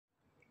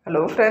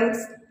Hello friends,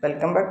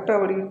 welcome back to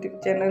our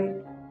YouTube channel.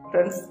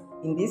 Friends,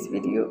 in this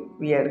video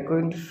we are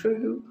going to show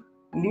you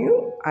new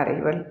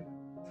arrival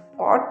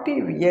party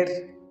wear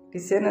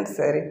designer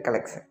saree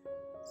collection.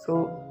 So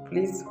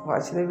please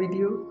watch the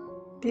video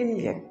till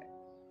end.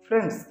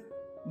 Friends,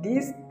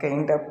 these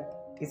kind of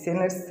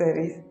designer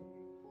sarees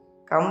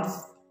comes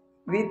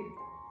with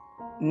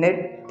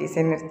net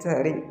designer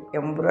saree,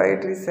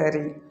 embroidery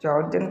saree,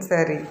 Georgian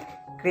saree,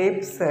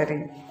 crepe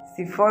saree,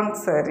 chiffon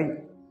saree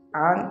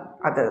and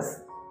others.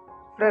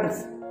 Friends,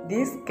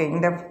 these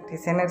kind of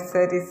designer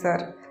sarees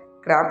are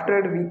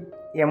crafted with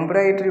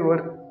embroidery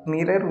work,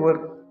 mirror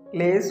work,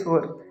 lace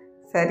work,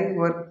 saree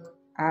work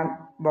and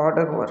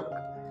border work.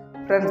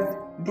 Friends,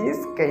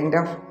 these kind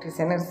of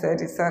designer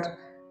sarees are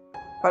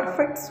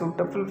perfect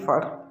suitable for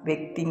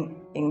wedding,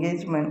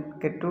 engagement,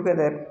 get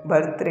together,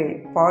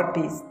 birthday,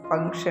 parties,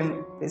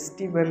 function,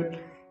 festival,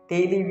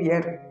 daily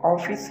wear,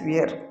 office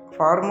wear,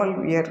 formal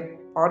wear,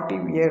 party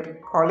wear,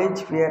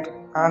 college wear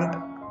and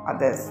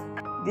others.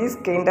 These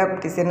kind of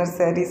designer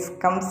sarees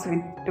comes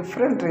with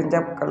different range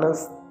of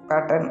colors,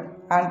 pattern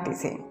and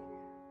design.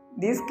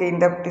 These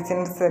kind of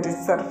designer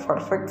sarees are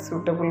perfect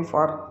suitable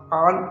for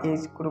all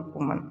age group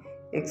women,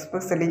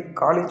 especially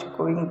college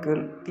going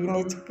girl,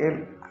 teenage girl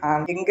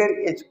and younger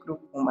age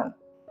group women.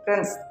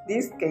 Friends,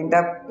 these kind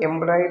of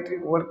embroidery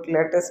work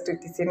latest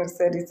designer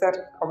sarees are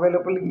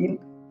available in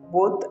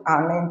both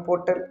online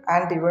portal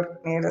and your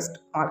nearest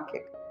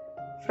market.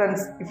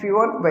 Friends, if you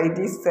want buy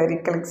this saree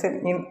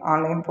collection in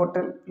online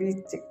portal, please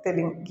check the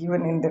link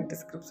given in the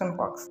description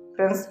box.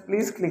 Friends,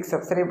 please click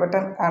subscribe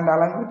button and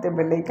along with the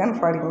bell icon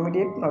for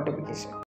immediate notification.